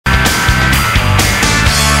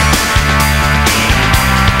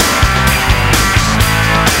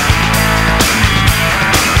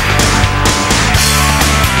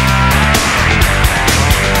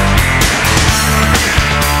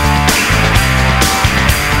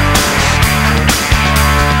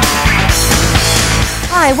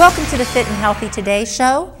Hi, welcome to the Fit and Healthy Today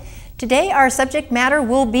show. Today our subject matter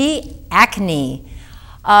will be acne.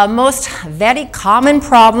 Most very common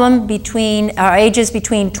problem between ages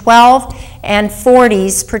between 12 and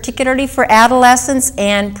 40s, particularly for adolescents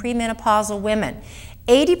and premenopausal women.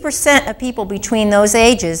 80% of people between those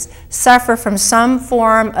ages suffer from some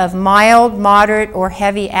form of mild, moderate, or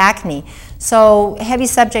heavy acne. So heavy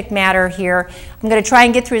subject matter here. I'm going to try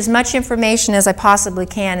and get through as much information as I possibly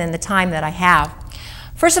can in the time that I have.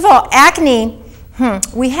 First of all, acne,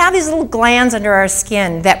 we have these little glands under our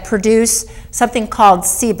skin that produce something called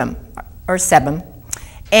sebum, or sebum.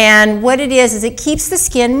 And what it is it keeps the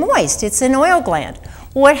skin moist. It's an oil gland.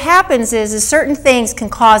 What happens is certain things can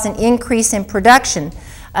cause an increase in production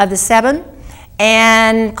of the sebum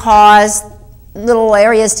and cause little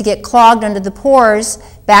areas to get clogged under the pores,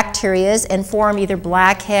 bacteria, and form either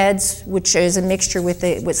blackheads, which is a mixture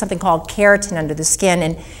with something called keratin under the skin,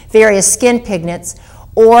 and various skin pigments,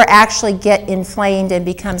 or actually get inflamed and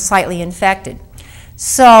become slightly infected.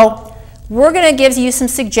 So we're going to give you some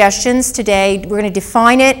suggestions today. We're going to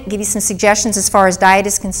define it, give you some suggestions as far as diet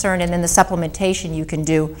is concerned, and then the supplementation you can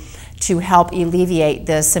do to help alleviate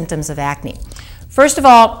the symptoms of acne. First of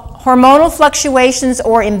all, hormonal fluctuations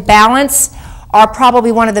or imbalance are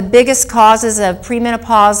probably one of the biggest causes of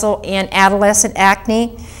premenopausal and adolescent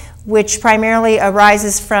acne, which primarily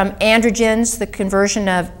arises from androgens, the conversion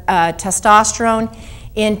of testosterone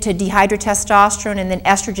into dihydrotestosterone, and then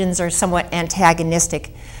estrogens are somewhat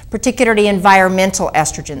antagonistic, particularly environmental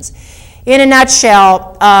estrogens. In a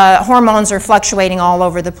nutshell, hormones are fluctuating all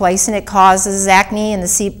over the place, and it causes acne and the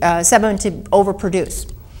sebum to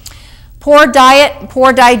overproduce. Poor diet,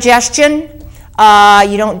 poor digestion,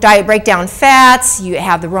 you don't break down fats, you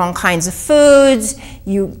have the wrong kinds of foods,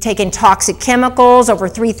 you take in toxic chemicals, over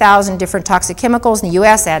 3,000 different toxic chemicals in the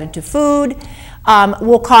U.S. added to food,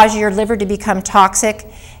 will cause your liver to become toxic.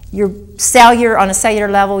 On a cellular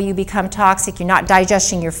level, you become toxic. You're not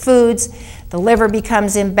digesting your foods. The liver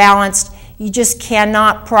becomes imbalanced. You just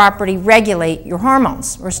cannot properly regulate your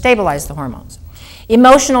hormones or stabilize the hormones.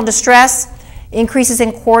 Emotional distress, increases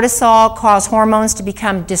in cortisol cause hormones to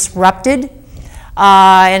become disrupted.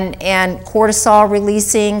 And cortisol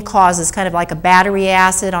releasing causes kind of like a battery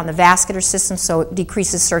acid on the vascular system, so it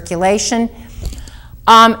decreases circulation.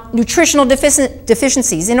 Nutritional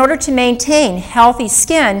deficiencies. In order to maintain healthy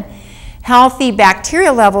skin, healthy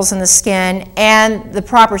bacterial levels in the skin, and the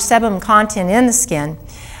proper sebum content in the skin,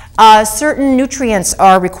 certain nutrients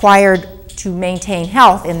are required to maintain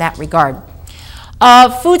health in that regard.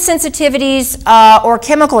 Food sensitivities or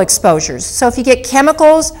chemical exposures. So if you get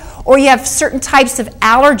chemicals or you have certain types of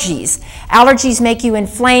allergies, allergies make you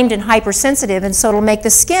inflamed and hypersensitive, and so it'll make the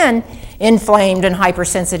skin inflamed and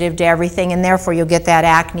hypersensitive to everything, and therefore you'll get that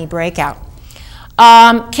acne breakout.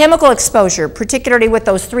 Chemical exposure, particularly with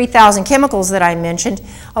those 3,000 chemicals that I mentioned,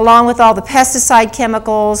 along with all the pesticide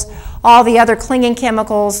chemicals, all the other clinging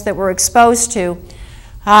chemicals that we're exposed to.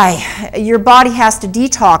 Your body has to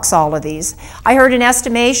detox all of these. I heard an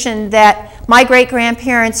estimation that my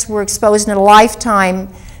great-grandparents were exposed in a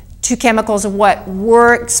lifetime to chemicals of what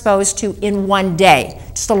we're exposed to in one day.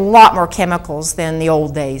 Just a lot more chemicals than the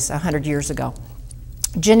old days, 100 years ago.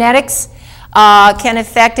 Genetics can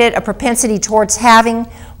affect it, a propensity towards having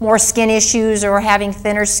more skin issues or having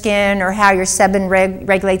thinner skin, or how your sebum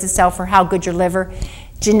regulates itself, or how good your liver.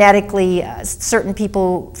 Genetically, certain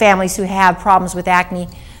people, families who have problems with acne,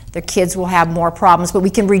 their kids will have more problems, but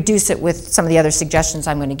we can reduce it with some of the other suggestions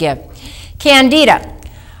I'm going to give. Candida.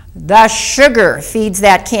 The sugar feeds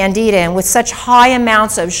that candida, and with such high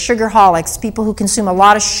amounts of sugarholics, people who consume a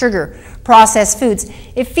lot of sugar, processed foods,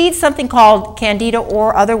 it feeds something called candida,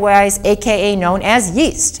 or otherwise aka known as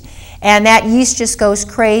yeast. And that yeast just goes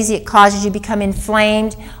crazy. It causes you to become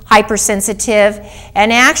inflamed, hypersensitive,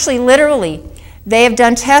 and actually literally they have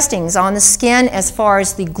done testings on the skin as far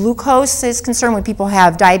as the glucose is concerned when people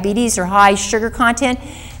have diabetes or high sugar content,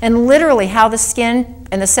 and literally how the skin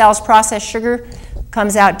and the cells process sugar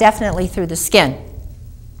comes out definitely through the skin.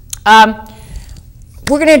 We're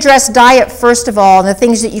going to address diet first of all, and the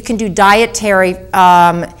things that you can do dietary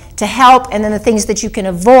to help, and then the things that you can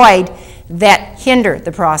avoid that hinder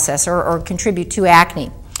the process or contribute to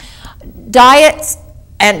acne. Diets,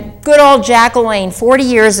 and good old Jack LaLanne 40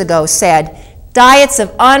 years ago said, diets of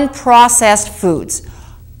unprocessed foods.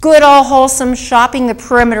 Good old wholesome shopping the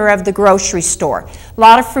perimeter of the grocery store. A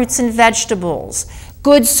lot of fruits and vegetables.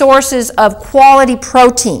 Good sources of quality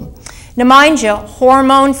protein. Now mind you,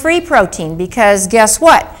 hormone-free protein, because guess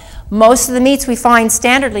what? Most of the meats we find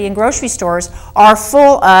standardly in grocery stores are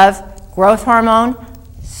full of growth hormone,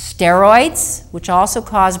 steroids, which also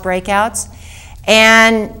cause breakouts,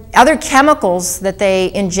 and other chemicals that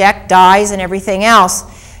they inject, dyes and everything else.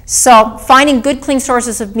 So finding good clean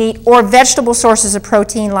sources of meat or vegetable sources of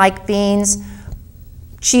protein like beans,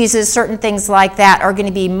 cheeses, certain things like that are going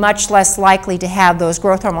to be much less likely to have those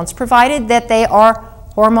growth hormones, provided that they are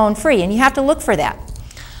hormone free, and you have to look for that.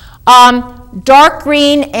 Dark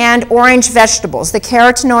green and orange vegetables, the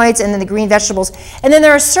carotenoids and then the green vegetables. And then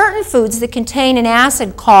there are certain foods that contain an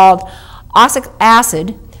acid called oxalic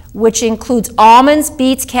acid, which includes almonds,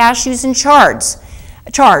 beets, cashews, and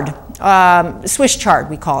Swiss chard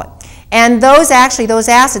we call it. And those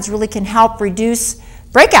acids really can help reduce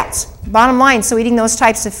breakouts, bottom line. So eating those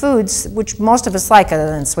types of foods, which most of us like other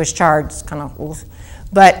than Swiss chard, it's kind of oof,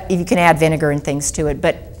 but if you can add vinegar and things to it.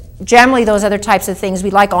 But generally those other types of things,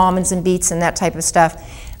 we like almonds and beets and that type of stuff,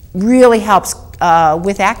 really helps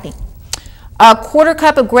with acne. A quarter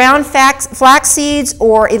cup of ground flax seeds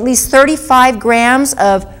or at least 35 grams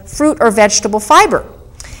of fruit or vegetable fiber.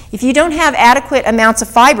 If you don't have adequate amounts of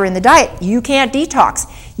fiber in the diet, you can't detox.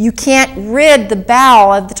 You can't rid the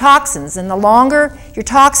bowel of the toxins, and the longer your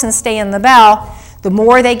toxins stay in the bowel, the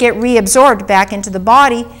more they get reabsorbed back into the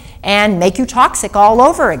body and make you toxic all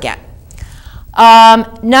over again.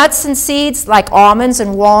 Nuts and seeds like almonds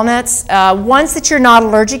and walnuts, ones that you're not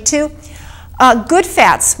allergic to. Good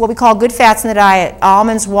fats, what we call good fats in the diet,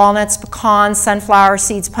 almonds, walnuts, pecans, sunflower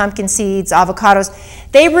seeds, pumpkin seeds, avocados,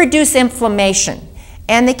 they reduce inflammation.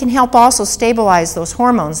 And they can help also stabilize those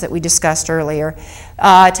hormones that we discussed earlier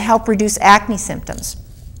to help reduce acne symptoms.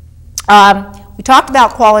 We talked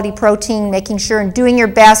about quality protein, making sure and doing your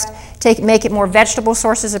best to make it more vegetable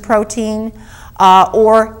sources of protein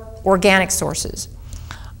or organic sources.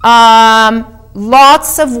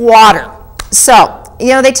 Lots of water. So, you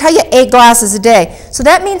know, they tell you 8 glasses a day. So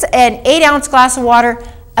that means an 8-ounce glass of water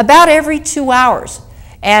about every 2 hours.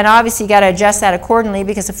 And obviously you got to adjust that accordingly,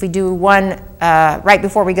 because if we do one right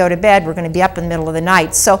before we go to bed, we're going to be up in the middle of the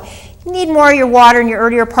night. So you need more of your water in your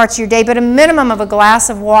earlier parts of your day, but a minimum of a glass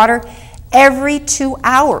of water every 2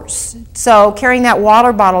 hours. So carrying that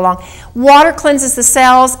water bottle along. Water cleanses the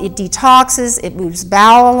cells, it detoxes, it moves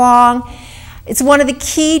bowel along. It's one of the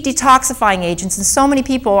key detoxifying agents, and so many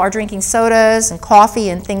people are drinking sodas and coffee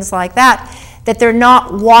and things like that, that they're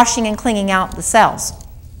not washing and cleaning out the cells.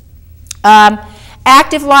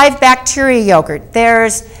 Active live bacteria yogurt.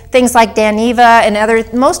 There's things like Daniva and other,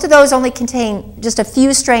 most of those only contain just a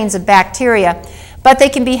few strains of bacteria, but they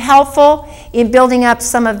can be helpful in building up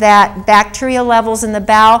some of that bacteria levels in the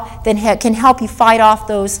bowel that can help you fight off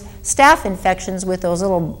those staph infections with those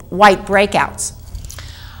little white breakouts.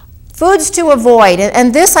 Foods to avoid,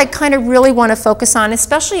 and this I kind of really want to focus on,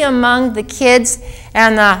 especially among the kids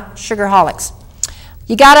and the sugarholics.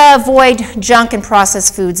 You got to avoid junk and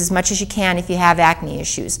processed foods as much as you can if you have acne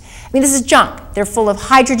issues. I mean, this is junk. They're full of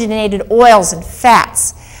hydrogenated oils and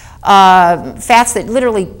fats. Fats that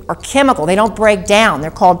literally are chemical. They don't break down. They're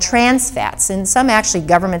called trans fats, and some actually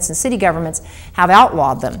governments and city governments have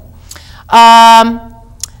outlawed them.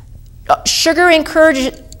 Sugar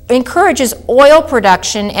encourages oil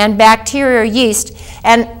production and bacteria or yeast.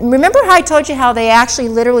 And remember how I told you how they actually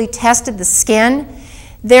literally tested the skin?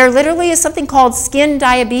 There literally is something called skin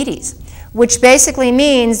diabetes, which basically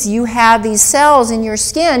means you have these cells in your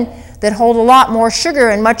skin that hold a lot more sugar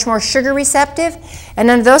and much more sugar receptive.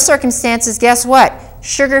 And under those circumstances, guess what?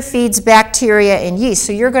 Sugar feeds bacteria and yeast,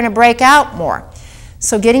 so you're going to break out more.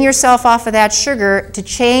 So getting yourself off of that sugar to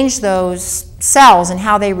change those cells and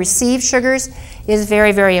how they receive sugars is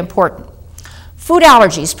very, very important. Food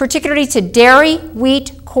allergies, particularly to dairy,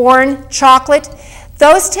 wheat, corn, chocolate.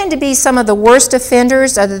 Those tend to be some of the worst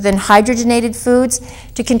offenders, other than hydrogenated foods,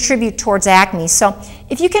 to contribute towards acne. So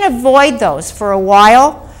if you can avoid those for a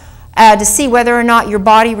while to see whether or not your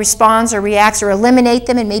body responds or reacts, or eliminate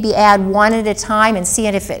them and maybe add one at a time and see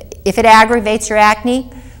if it aggravates your acne,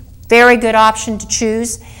 very good option to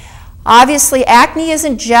choose. Obviously, acne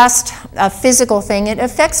isn't just a physical thing. It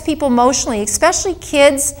affects people emotionally, especially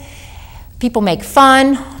kids. People make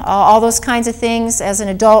fun, all those kinds of things. As an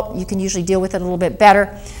adult, you can usually deal with it a little bit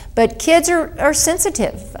better. But kids are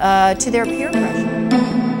sensitive to their peer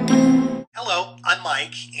pressure. Hello, I'm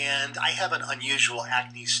Mike, and I have an unusual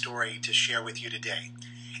acne story to share with you today.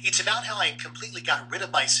 It's about how I completely got rid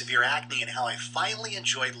of my severe acne and how I finally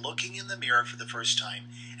enjoyed looking in the mirror for the first time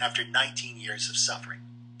after 19 years of suffering.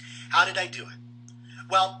 How did I do it?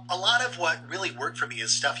 Well, a lot of what really worked for me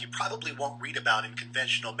is stuff you probably won't read about in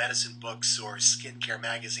conventional medicine books or skincare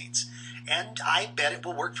magazines. And I bet it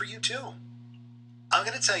will work for you too. I'm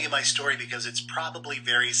going to tell you my story because it's probably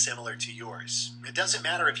very similar to yours. It doesn't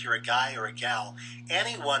matter if you're a guy or a gal,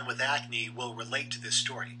 anyone with acne will relate to this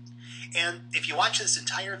story. And if you watch this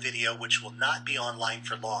entire video, which will not be online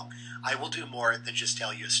for long, I will do more than just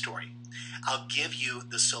tell you a story. I'll give you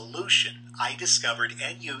the solution I discovered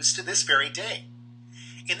and used to this very day.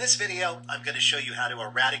 In this video, I'm going to show you how to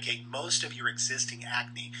eradicate most of your existing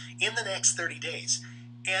acne in the next 30 days,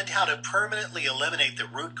 and how to permanently eliminate the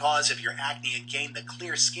root cause of your acne and gain the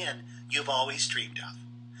clear skin you've always dreamed of.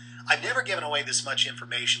 I've never given away this much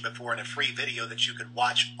information before in a free video that you can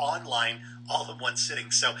watch online all in one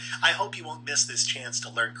sitting, so I hope you won't miss this chance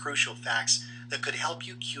to learn crucial facts that could help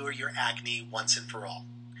you cure your acne once and for all.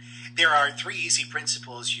 There are 3 easy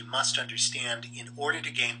principles you must understand in order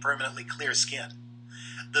to gain permanently clear skin.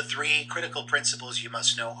 The 3 critical principles you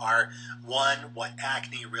must know are: 1, what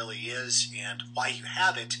acne really is and why you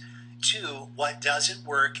have it; 2, what doesn't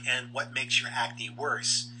work and what makes your acne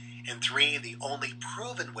worse; and 3, the only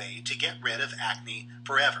proven way to get rid of acne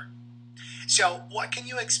forever. So, what can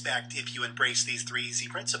you expect if you embrace these 3 easy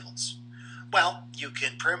principles? Well, you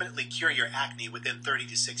can permanently cure your acne within 30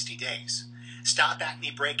 to 60 days. Stop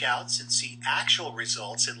acne breakouts and see actual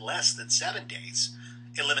results in less than 7 days.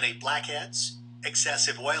 Eliminate blackheads,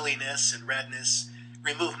 excessive oiliness and redness,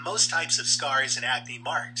 remove most types of scars and acne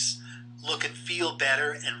marks, look and feel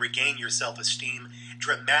better and regain your self-esteem,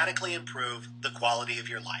 dramatically improve the quality of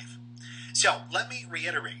your life. So let me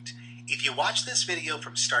reiterate, if you watch this video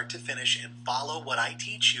from start to finish and follow what I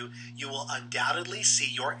teach you, you will undoubtedly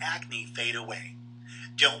see your acne fade away.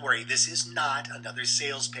 Don't worry, this is not another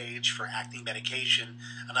sales page for acne medication,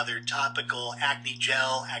 another topical acne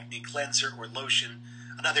gel, acne cleanser, or lotion,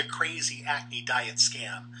 another crazy acne diet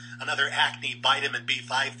scam, another acne vitamin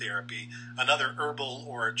B5 therapy, another herbal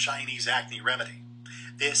or Chinese acne remedy.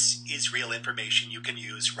 This is real information you can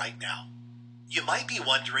use right now. You might be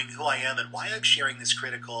wondering who I am and why I'm sharing this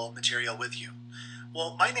critical material with you.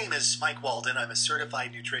 Well, my name is Mike Walden. I'm a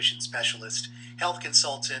certified nutrition specialist, health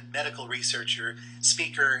consultant, medical researcher,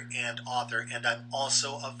 speaker, and author, and I'm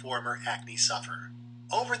also a former acne sufferer.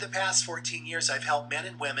 Over the past 14 years, I've helped men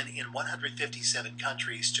and women in 157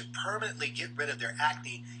 countries to permanently get rid of their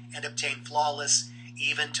acne and obtain flawless,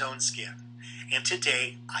 even-toned skin. And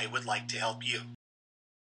today, I would like to help you.